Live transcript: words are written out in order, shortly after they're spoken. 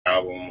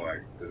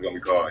like it's gonna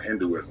be called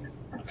Hinduism,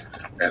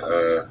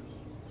 and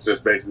it's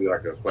just basically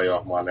like a play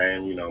off my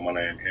name. You know, my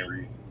name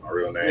Henry, my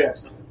real name.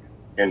 Yes.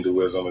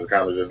 Hinduism is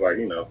kind of just like,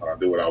 you know, I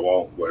do what I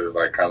want, but it's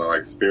like kind of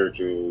like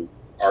spiritual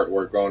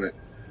artwork on it.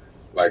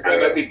 Like I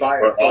might be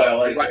biased, but I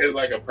like it. It's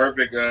like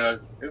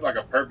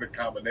a perfect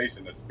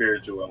combination of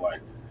spiritual and like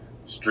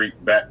street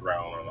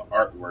background on the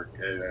artwork,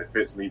 and it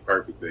fits me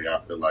perfectly. I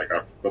feel like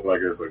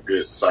it's a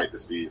good sight to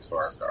see as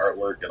far as the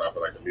artwork, and I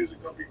feel like the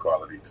music gonna be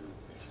quality too.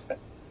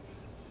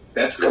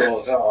 That's cool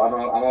as hell. I'm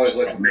always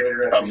looking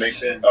for a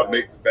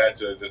mixed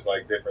batch of just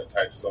like different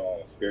type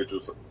songs,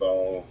 spiritual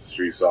songs,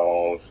 street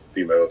songs,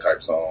 female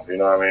type songs. You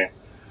know what I mean?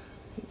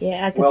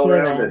 Yeah, I can feel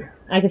that.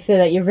 I can feel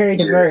that. You're very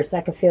diverse.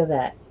 I can feel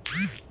that.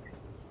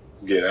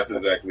 Yeah, that's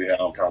exactly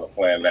how I'm trying to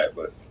plan that.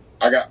 But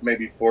I got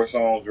maybe 4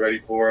 songs ready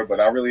for it,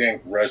 but I really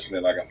ain't rushing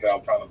it. Like I said,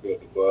 I'm trying to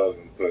build the buzz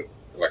and put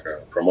like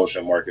a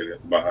promotion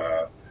market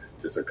behind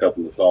just a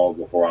couple of songs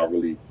before I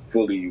really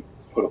fully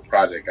put a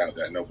project out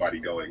that nobody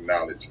gonna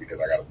acknowledge, because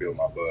I got to build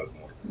my buzz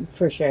more.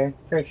 For sure.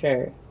 But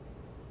it's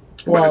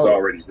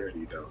already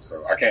ready though,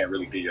 so I can't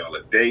really give y'all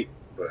a date.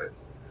 But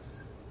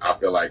I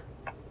feel like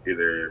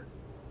either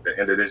the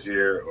end of this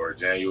year or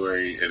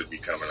January it'll be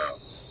coming out.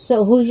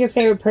 So, who's your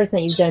favorite person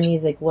that you've done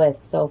music with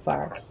so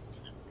far?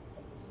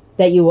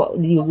 That you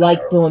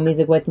like doing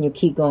music with and you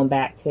keep going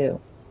back to?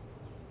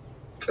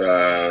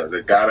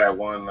 The guy that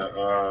won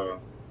the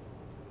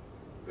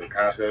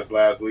contest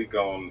last week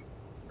on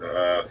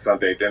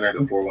Sunday dinner,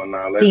 the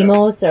 419 legend.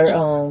 Demos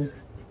or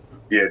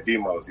Yeah,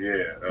 Demos.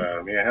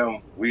 Yeah, me and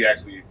him. We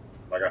actually,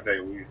 like I say,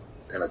 we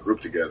in a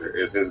group together.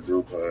 It's his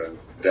group,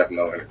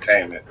 DeafNote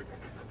Entertainment.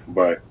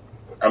 But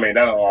I mean,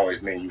 that don't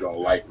always mean you don't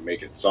like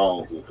making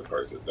songs with the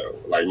person though.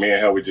 Like me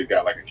and him, we just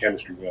got like a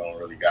chemistry we don't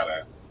really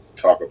gotta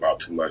talk about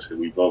too much, because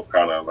we both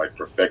kind of like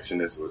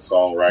perfectionists with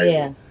songwriting.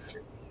 Yeah.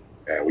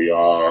 And we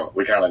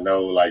kind of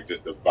know like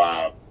just the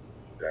vibe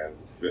and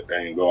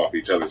go off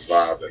each other's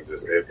vibe, and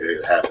just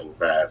it happened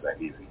fast and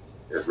easy.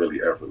 It's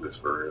really effortless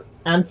for real.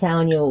 I'm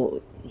telling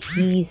you,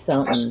 he's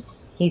something.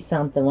 He's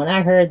something. When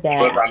I heard that,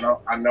 plus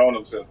I known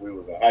him since we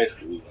was in high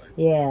school. Like,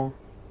 yeah.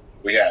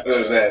 We had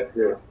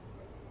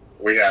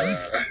we had a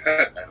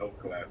health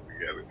class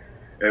together.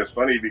 And it's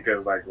funny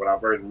because like when I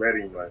first met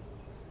him, like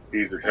he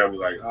used to tell me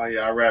like, "Oh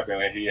yeah, I rap,"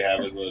 and he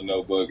had his little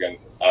notebook, and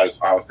I was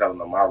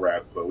telling him I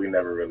rap, but we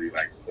never really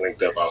like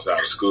linked up outside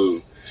of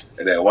school.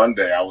 And then one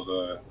day I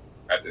was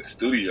at the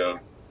studio,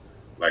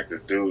 like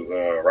this dude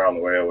around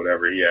the way or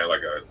whatever. He had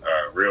like a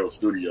real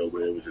studio,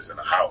 but it was just in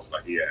a house.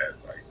 Like he had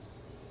like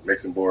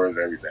mixing boards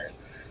and everything.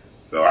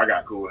 So I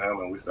got cool with him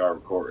and we started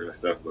recording and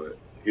stuff. But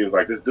he was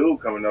like, "This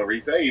dude coming over,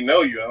 he said he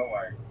know you." And I'm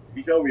like,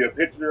 he showed me a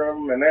picture of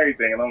him and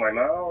everything, and I'm like,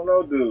 "No, I don't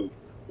know, dude."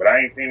 But I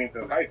ain't seen him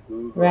since high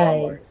school. So right.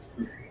 I'm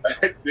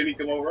like, then he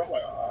come over, I'm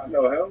like, "Oh, I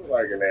know him."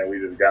 Like, and then we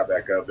just got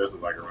back up. This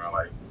was like around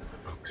like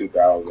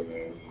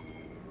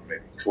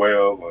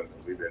 2012 when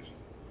we've been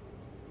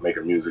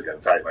making music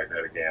and tight like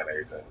that again and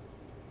everything.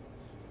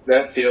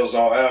 That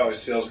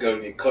always feels good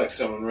when you click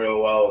someone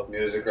real well with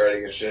music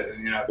writing and shit,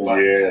 and you're not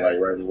like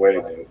right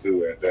away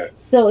too at that.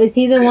 So is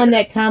he the one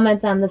that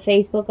comments on the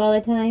Facebook all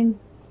the time?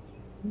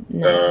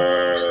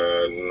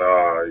 No.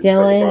 No.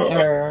 Dylan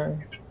or?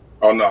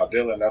 Oh no,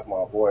 Dylan. That's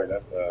my boy.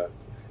 That's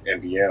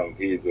NBM.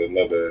 He's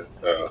another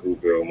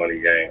Whooville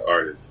MoneyGang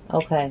artist.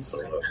 Okay.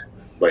 So,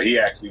 but he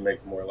actually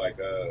makes more like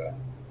the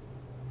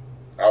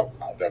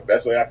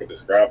best way I could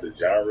describe the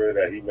genre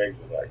that he makes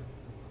is like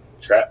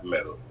trap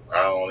metal.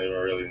 I don't even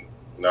really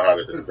know how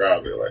to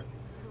describe it. Like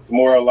it's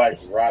more like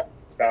rock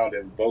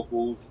sounding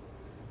vocals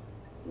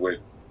with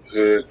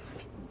hood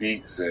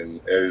beats,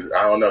 and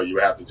I don't know. You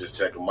have to just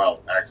check him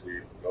out.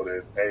 Actually, go to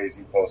his page.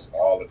 He posts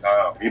all the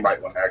time. He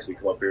might want to actually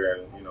come up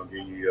here and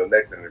give you your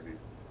next interview.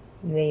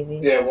 Maybe.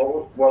 Yeah.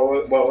 What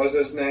was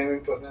his name? We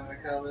put in the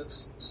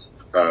comments.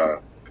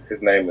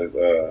 His name is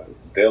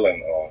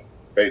Dylan on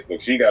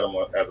Facebook. She got him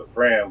as a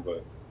friend,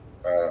 but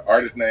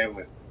artist name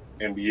is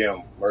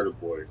NBM Murder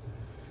Boy.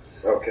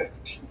 Okay.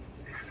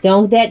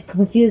 Don't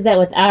confuse that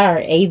with our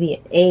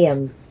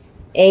AM.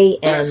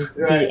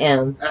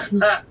 No,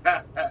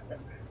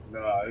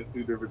 it's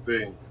two different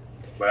things.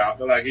 But I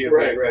feel like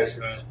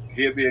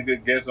he'll be a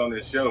good guest on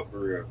this show for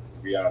real,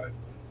 to be honest.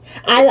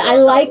 I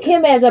like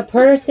him as a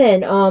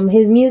person.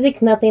 His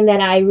music's nothing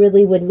that I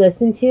really would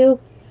listen to.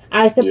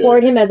 I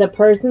support him as a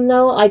person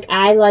though. Like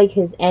I like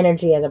his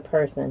energy as a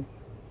person.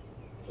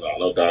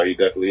 No doubt, he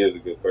definitely is a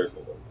good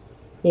person though.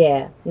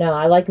 Yeah, no,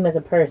 I like him as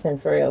a person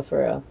for real.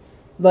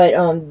 But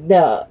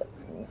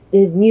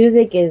his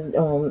music is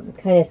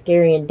kind of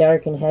scary and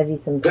dark and heavy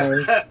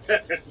sometimes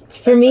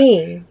for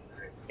me,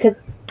 because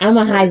I'm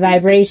a high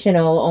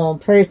vibrational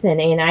person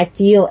and I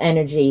feel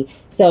energy.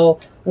 So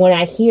when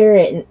I hear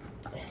it,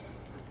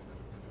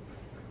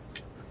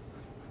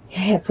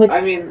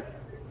 I mean,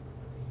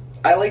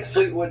 I like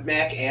Fleetwood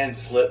Mac and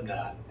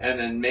Slipknot, and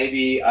then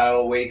maybe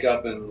I'll wake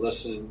up and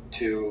listen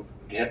to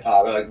hip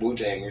hop like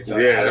Wu-Tang or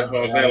something. Yeah, that's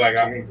what I'm saying. Like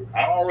I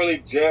don't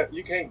really judge.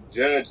 You can't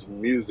judge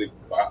music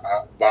by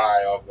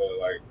off of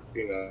like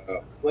you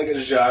know, like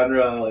a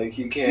genre, like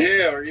you can't.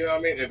 Yeah, or you know what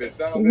I mean. If it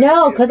sounds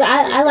no, because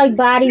I like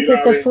Bodies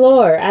Hit the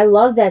Floor. I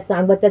love that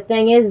song, but the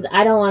thing is,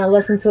 I don't want to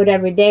listen to it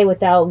every day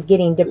without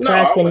getting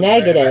depressed and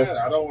negative.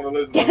 I don't want to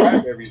listen to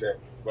rap every day,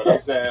 but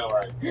I'm saying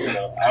like, you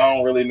know, I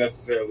don't really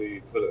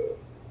necessarily put a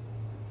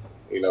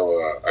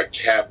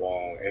cap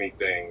on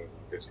anything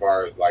as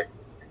far as like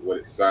what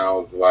it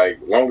sounds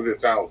like, as long as it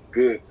sounds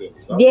good to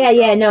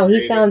me. No,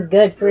 he sounds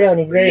good for real, and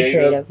he's very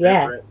creative.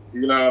 Yeah,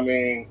 you know what I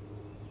mean.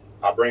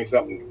 I bring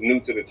something new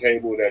to the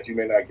table that you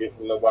may not get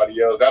from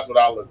nobody else. That's what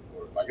I look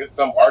for. Like, it's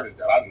some artists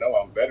that I know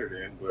I'm better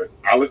than, but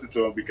I listen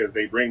to them because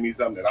they bring me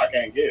something that I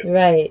can't get.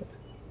 Right.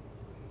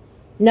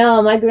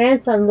 No, my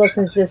grandson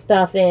listens to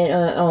stuff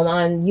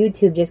on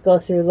YouTube. Just go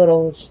through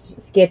little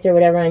skits or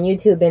whatever on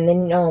YouTube, and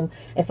then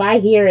if I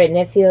hear it and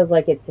it feels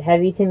like it's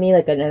heavy to me,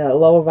 like a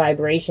lower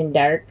vibration,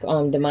 dark,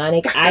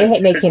 demonic, I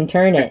make him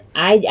turn it.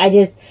 I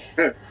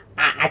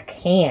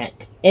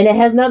can't. And it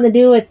has nothing to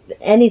do with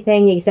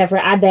anything except for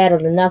I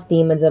battled enough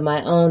demons of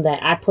my own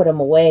that I put them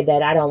away,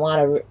 that I don't want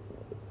to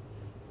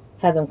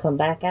have them come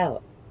back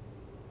out.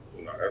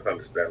 No, that's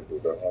understandable,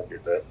 though. I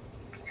get that.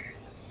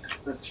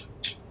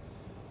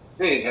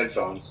 I need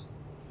headphones.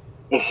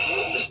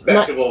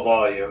 Respectable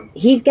volume.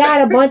 He's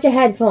got a bunch of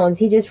headphones.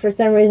 He just, for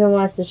some reason,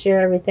 wants to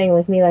share everything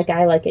with me like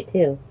I like it,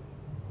 too.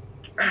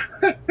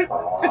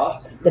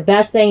 The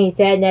best thing he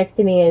said next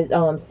to me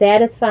is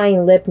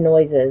satisfying lip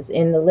noises,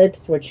 and the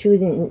lips were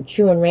chewing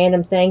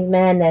random things.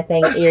 Man, that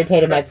thing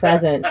irritated my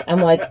presence.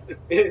 I'm like,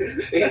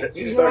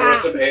 you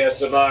start with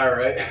some ASMR,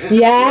 right?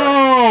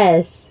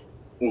 Yes,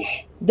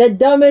 the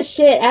dumbest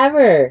shit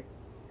ever.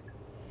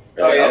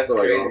 I feel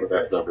like all of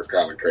that stuff is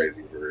kind of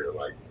crazy for real.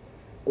 Like,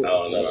 I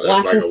don't know,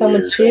 that's watching like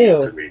someone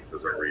chew to me for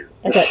some reason.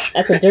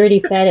 That's a dirty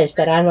fetish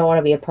that I don't want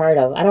to be a part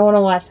of. I don't want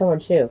to watch someone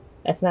chew.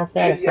 That's not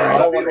satisfying. I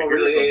don't want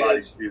to hear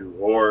somebody chew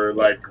or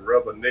like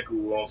rub a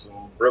nickel on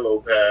some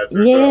Brillo pads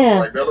or something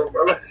like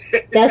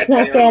that. That's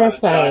not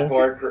satisfying.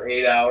 For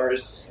 8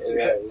 hours.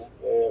 I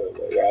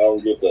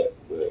don't get that.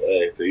 But,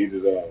 hey, to each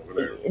his own,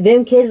 whatever.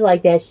 Them kids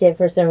like that shit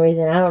for some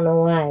reason. I don't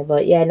know why,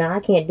 but yeah, no, I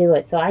can't do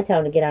it. So I tell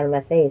them to get out of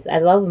my face. I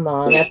love them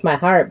all, and that's my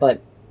heart,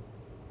 but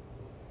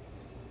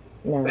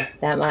no,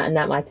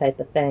 not my type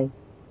of thing.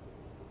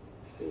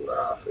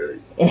 Nah, I feel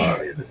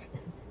you.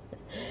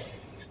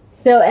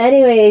 So,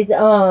 anyways,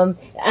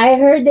 I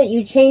heard that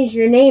you changed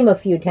your name a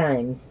few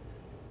times.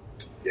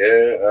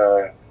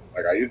 Yeah,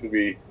 like I used to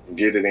be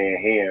Gett It N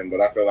Henn, but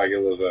I felt like it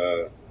was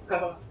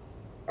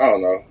I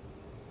don't know.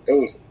 It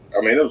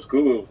was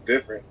cool. It was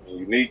different and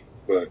unique,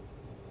 but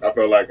I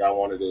felt like I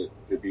wanted it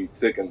to be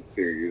taken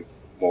serious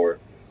more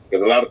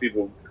because a lot of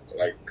people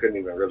like couldn't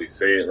even really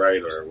say it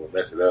right or would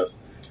mess it up.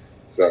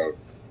 So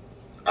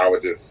I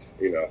would just,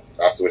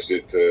 I switched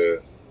it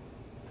to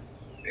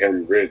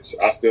Henry Rich.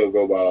 I still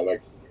go by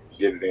like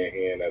Gett It N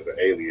Henn as an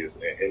alias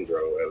and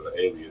Hendro as an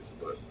alias,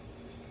 but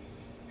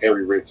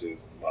Henry Rich is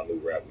my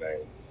new rap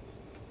name.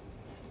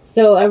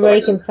 So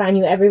everybody can find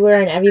you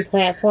everywhere on every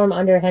platform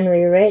under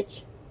Henry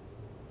Rich?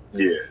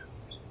 Yeah.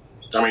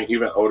 I mean,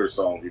 even older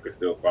songs, you can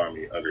still find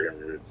me under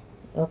Henry Rich.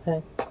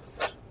 Okay.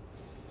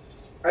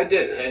 I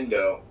did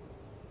Hendo.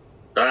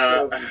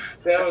 That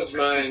was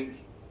mine.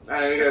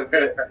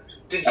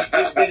 Did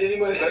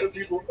anyone? Other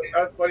people?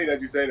 That's funny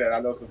that you say that. I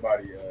know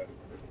somebody.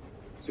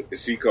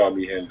 She called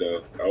me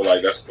Hendo. I was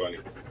like, that's funny.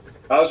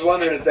 I was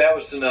wondering if that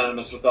was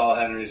synonymous with all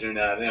Henrys or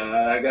not.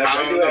 I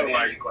don't know.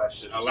 Like,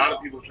 questions. A lot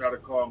of people try to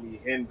call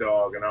me Hen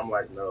Dog, and I'm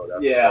like, no,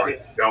 that's corny.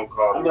 Don't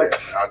call me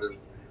that.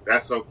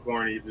 That's so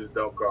corny. Just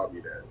don't call me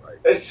that. Like,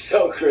 it's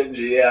so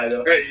cringy. Yeah, I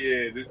know.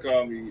 Yeah, just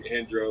call me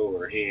Hendro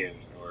or Hen,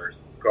 or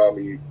call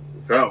me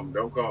something.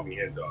 Don't call me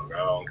Hen Dog. I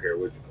don't care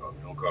what you call me.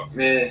 Don't call me.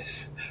 Man,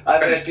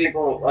 I've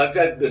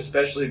had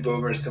especially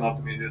boomers come up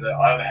to me and do the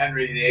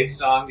Henry VIII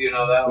song. Do you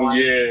know that one?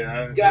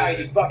 Yeah. Guy,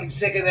 you fucking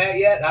sick of that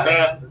yet?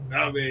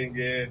 I mean,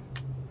 yeah.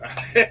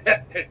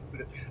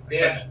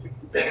 Yeah.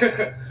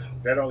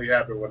 That only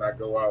happened when I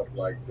go out,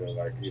 white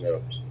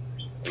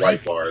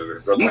bars or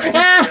something like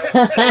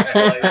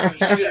that.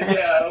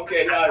 Yeah,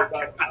 okay, no,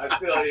 I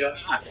feel you.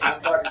 I'm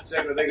fucking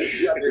sick of thinking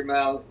shut your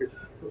mouths.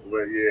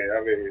 But yeah,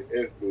 I mean,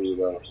 it's cool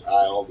though.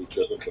 I don't be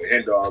tripping, but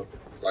Hen Dog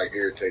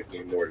irritates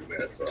me more than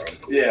that, so I'm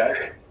cool.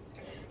 Yeah.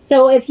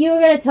 So if you were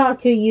going to talk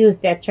to a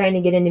youth that's trying to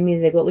get into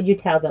music, what would you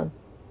tell them?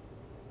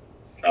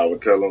 I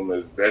would tell them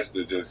it's best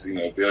to just,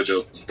 build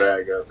your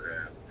bag up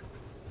and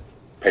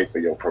pay for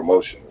your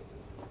promotion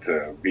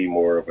to be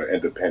more of an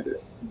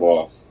independent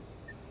boss.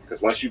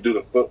 Because once you do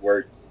the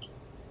footwork,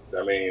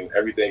 I mean,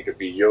 everything could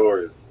be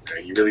yours,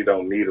 and you really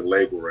don't need a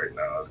label right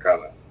now. It's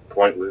kind of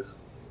pointless.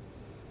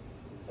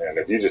 And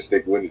if you just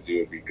stick with it,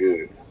 you'll be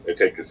good. It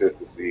takes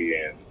consistency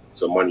and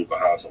some money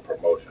behind some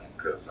promotion.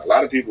 Because a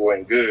lot of people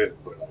ain't good,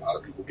 but a lot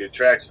of people get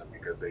traction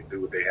because they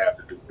do what they have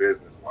to do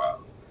business-wise.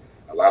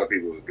 A lot of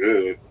people are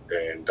good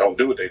and don't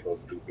do what they're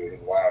supposed to do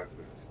business-wise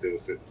because it's still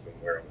sitting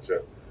somewhere on the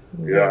shelf.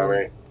 You know what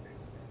I mean?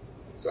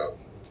 So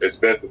it's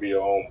best to be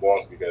your own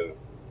boss because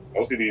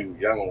most of these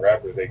young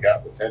rappers, they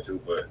got potential,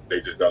 but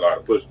they just don't know how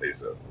to push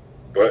themselves.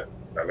 But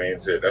I mean,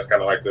 shit, that's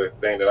kind of like the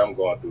thing that I'm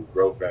going through,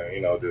 growth and,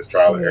 you know, just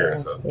trial and error.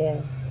 So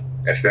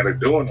instead of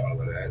doing all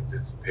of that,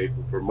 just pay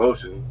for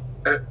promotion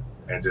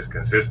and just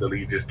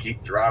consistently just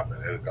keep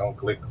dropping and don't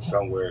click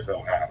somewhere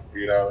somehow.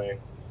 You know what I mean?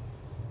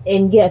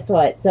 And guess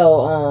what?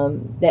 So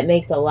that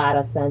makes a lot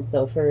of sense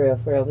though, for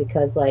real,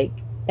 because like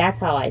that's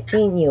how I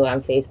seen you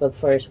on Facebook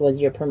first, was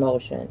your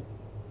promotion.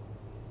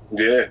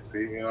 Yeah, see,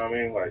 you know what I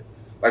mean?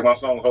 Like my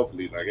song,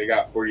 hopefully, like it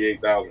got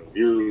 48,000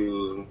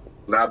 views,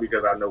 not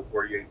because I know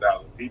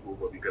 48,000 people,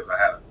 but because I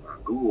had a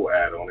Google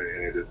ad on it,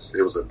 and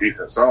it was a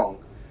decent song,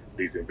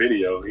 decent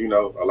video. You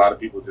know, a lot of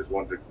people just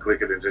wanted to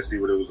click it and just see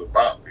what it was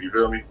about. You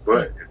feel me?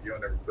 But if you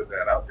don't ever put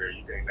that out there,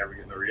 you can't never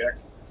get no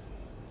reaction.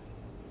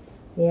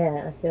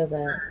 Yeah, I feel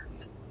that.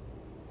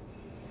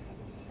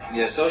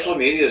 Yeah, social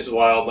media is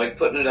wild. Like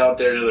putting it out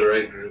there to the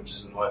right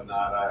groups and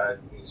whatnot, I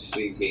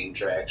see gain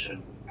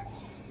traction.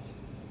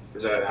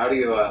 How do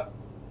you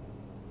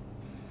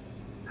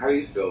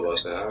feel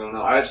about that? I don't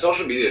know.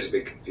 Social media is a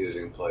big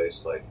confusing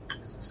place. Like,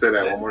 say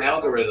that one more time.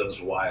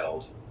 Algorithm's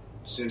wild.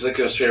 Seems like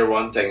you'll share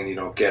one thing and you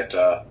don't get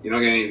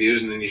any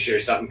views, and then you share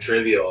something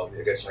trivial and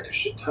it gets like a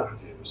shit ton of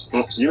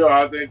views. You know,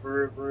 I think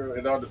for real,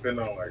 it all depends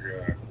on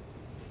like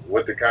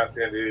what the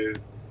content is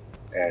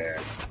and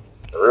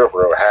for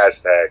real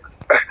hashtags.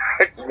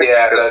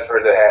 Yeah, that's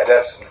for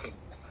that's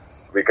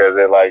because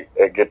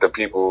it get the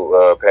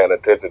people paying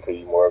attention to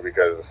you more,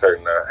 because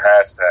certain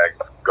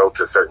hashtags go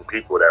to certain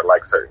people that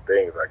like certain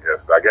things.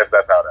 I guess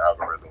that's how the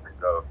algorithm can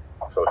go,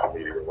 social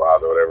media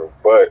wise or whatever.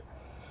 But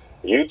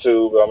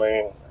YouTube, I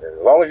mean,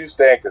 as long as you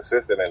stay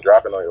consistent and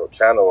dropping on your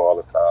channel all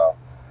the time,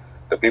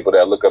 the people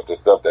that look up the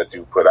stuff that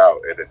you put out,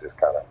 it just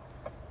kind of,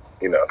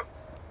 you know,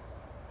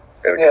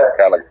 it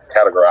kind of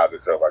categorize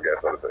itself, I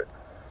guess, so to say.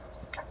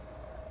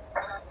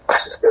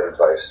 That's good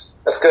advice.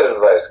 That's good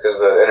advice, because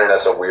the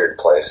internet's a weird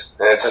place,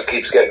 and it just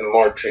keeps getting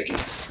more tricky.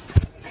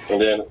 And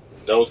then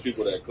those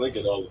people that click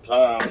it all the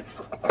time,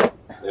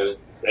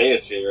 they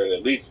share it.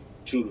 At least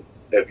 2.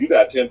 If you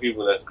got 10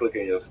 people that's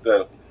clicking your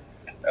stuff,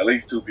 at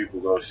least 2 people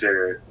go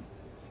share it.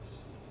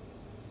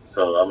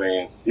 So I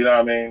mean, you know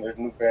what I mean? There's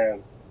new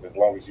fans as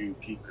long as you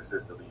keep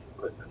consistently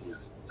putting the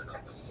music,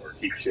 or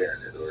keep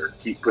sharing it, or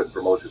keep putting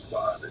promotions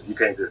behind it. You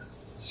can't just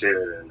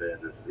share it and then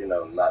just, you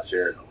know, not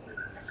share it.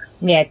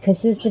 Yeah,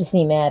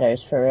 consistency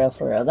matters, for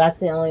real. That's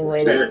the only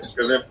way to...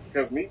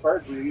 Because me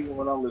personally, even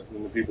when I'm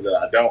listening to people that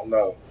I don't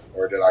know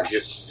or that I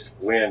get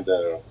wind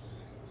of,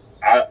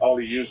 I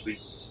only usually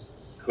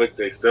click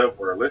their stuff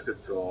or listen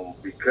to them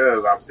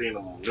because I've seen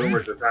them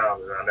numerous of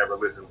times and I never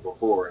listened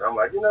before. And I'm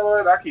like, you know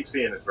what? I keep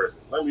seeing this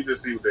person. Let me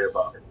just see what they're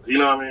about. You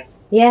know what I mean?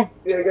 Yeah.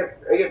 Yeah,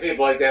 I get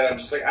people like that. I'm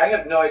just like, I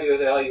have no idea who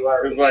the hell you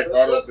are. It's like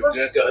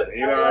auto-suggestion.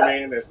 You know what I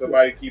mean? If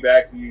somebody keep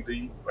asking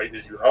you,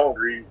 is you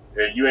hungry?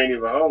 And you ain't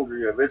even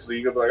hungry, eventually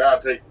you can be like,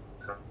 I'll take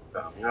some.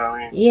 You know what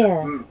I mean?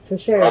 Yeah, for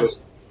sure.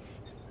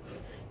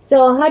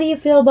 So how do you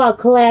feel about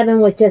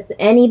collabing with just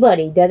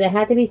anybody? Does it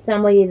have to be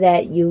somebody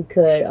that you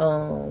could,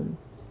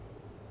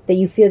 that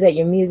you feel that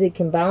your music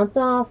can bounce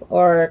off?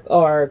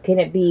 Or can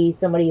it be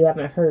somebody you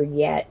haven't heard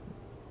yet?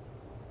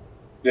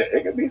 Yeah,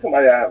 it could be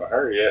somebody I haven't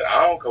heard yet.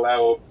 I don't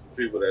collab with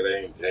people that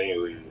ain't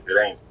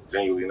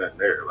genuinely nothing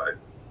there. Like,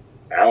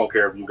 I don't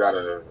care if you got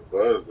a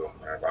buzz on.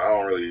 If I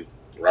don't really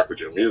rock with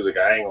your music,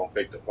 I ain't gonna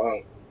fake the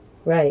funk.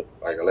 Right.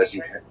 Like, unless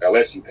you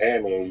pay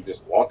me and you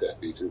just want that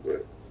feature,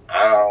 but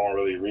I don't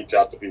really reach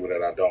out to people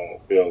that I don't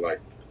feel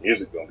like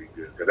music gonna be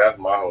good. Because that's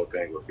my whole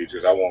thing with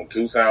features. I want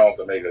 2 sounds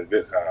to make a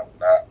good sound,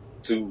 not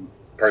 2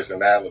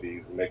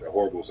 personalities to make a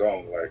horrible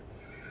song. Like,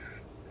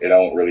 it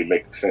don't really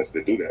make sense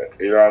to do that.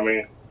 You know what I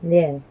mean?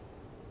 Yeah.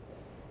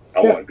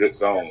 I want a good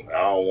song.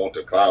 I don't want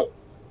the clout.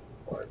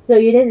 So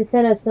you didn't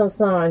send us some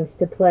songs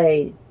to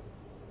play?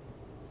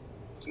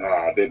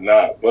 Nah, I did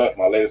not. But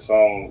my latest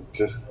song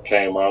just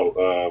came out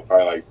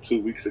probably like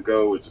 2 weeks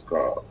ago, which is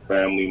called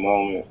Family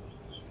Moment.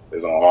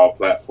 It's on all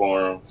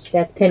platforms.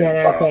 That's pinned on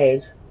our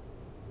page.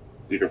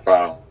 You can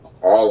find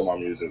all of my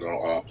music on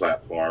all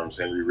platforms.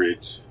 Henry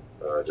Rich.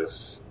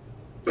 Just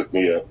look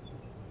me up.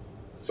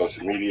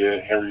 Social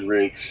media, Henry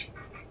Rich.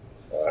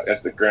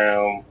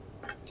 Instagram,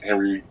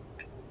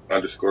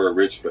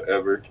 Henry_Rich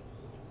forever.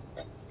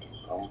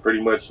 I'm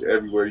pretty much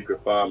everywhere you can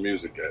find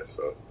music at.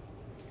 So.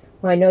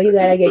 Well, I know you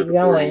gotta get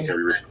going,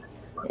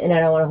 and I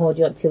don't want to hold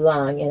you up too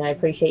long, and I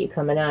appreciate you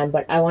coming on,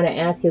 but I want to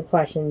ask you a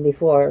question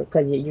before,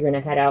 because you're going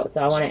to head out,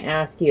 so I want to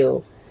ask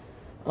you,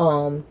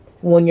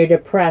 when you're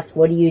depressed,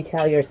 what do you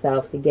tell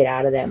yourself to get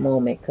out of that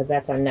moment? Because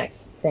that's our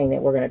next thing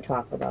that we're going to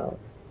talk about.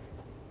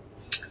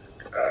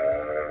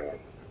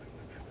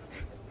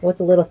 What's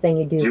a little thing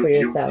you do for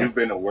yourself? You've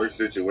been in worse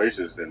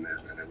situations than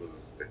this, and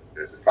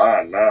it's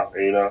fine now,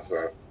 you know,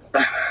 so...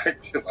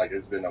 like,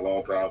 it's been a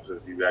long time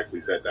since you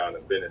actually sat down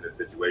and been in this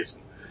situation,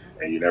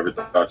 and you never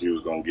thought you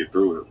was gonna get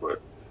through it. But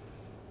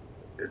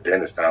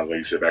then it's times when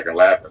you sit back and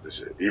laugh at the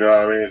shit. You know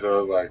what I mean?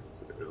 So it's like,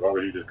 as long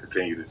as you just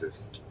continue to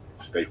just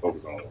stay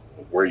focused on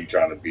where you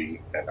trying to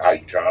be and how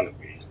you trying to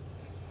be,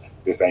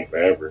 this ain't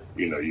forever.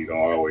 You know, you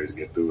gonna always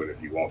get through it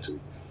if you want to.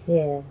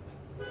 Yeah.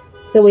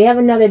 So we have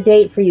another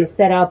date for you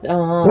set up.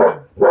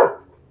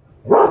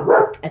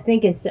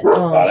 think in that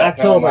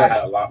October. time I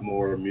had a lot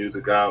more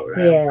music out,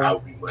 and I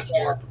would be much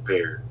more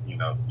prepared. You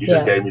know, you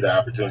just gave me the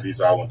opportunity,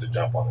 so I wanted to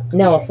jump on it.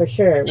 No, for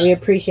sure. We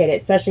appreciate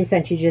it, especially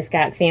since you just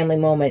got Family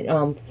Moment.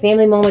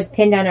 Family Moment's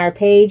pinned on our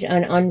page,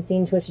 on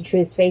Unseen Twisted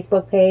Truth's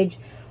Facebook page.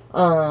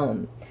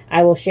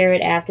 I will share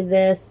it after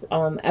this.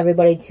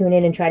 Everybody tune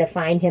in and try to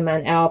find him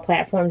on all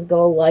platforms.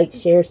 Go like,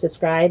 share,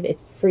 subscribe.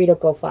 It's free to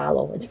go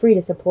follow. It's free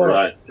to support.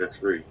 Right, it's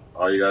free.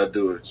 All you gotta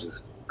do is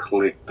just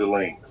click the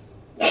links.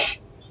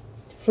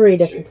 Free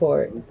to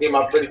support. Came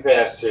up pretty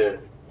fast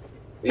here.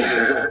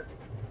 Yeah,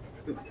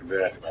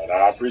 man.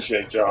 I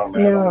appreciate y'all,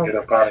 man. No. Get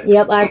up out of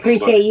Yep, I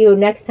appreciate you.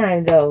 Next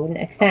time, though.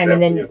 Next time. I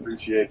And then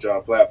appreciate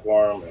y'all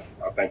platform, and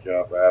I thank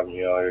y'all for having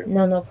me on here.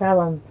 no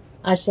problem.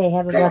 Ashe,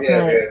 have a blessed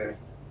night.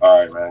 All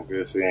right, man.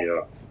 Good seeing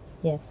y'all.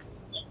 Yes.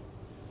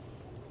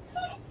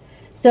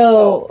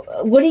 So,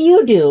 what do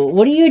you do?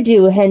 What do you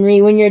do,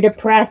 Henry, when you're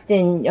depressed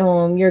and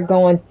you're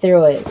going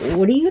through it?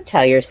 What do you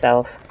tell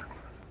yourself?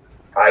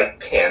 I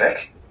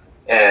panic,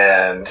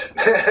 and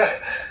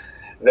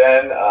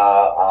then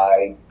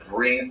I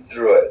breathe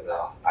through it.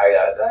 No, I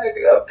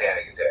have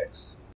panic attacks.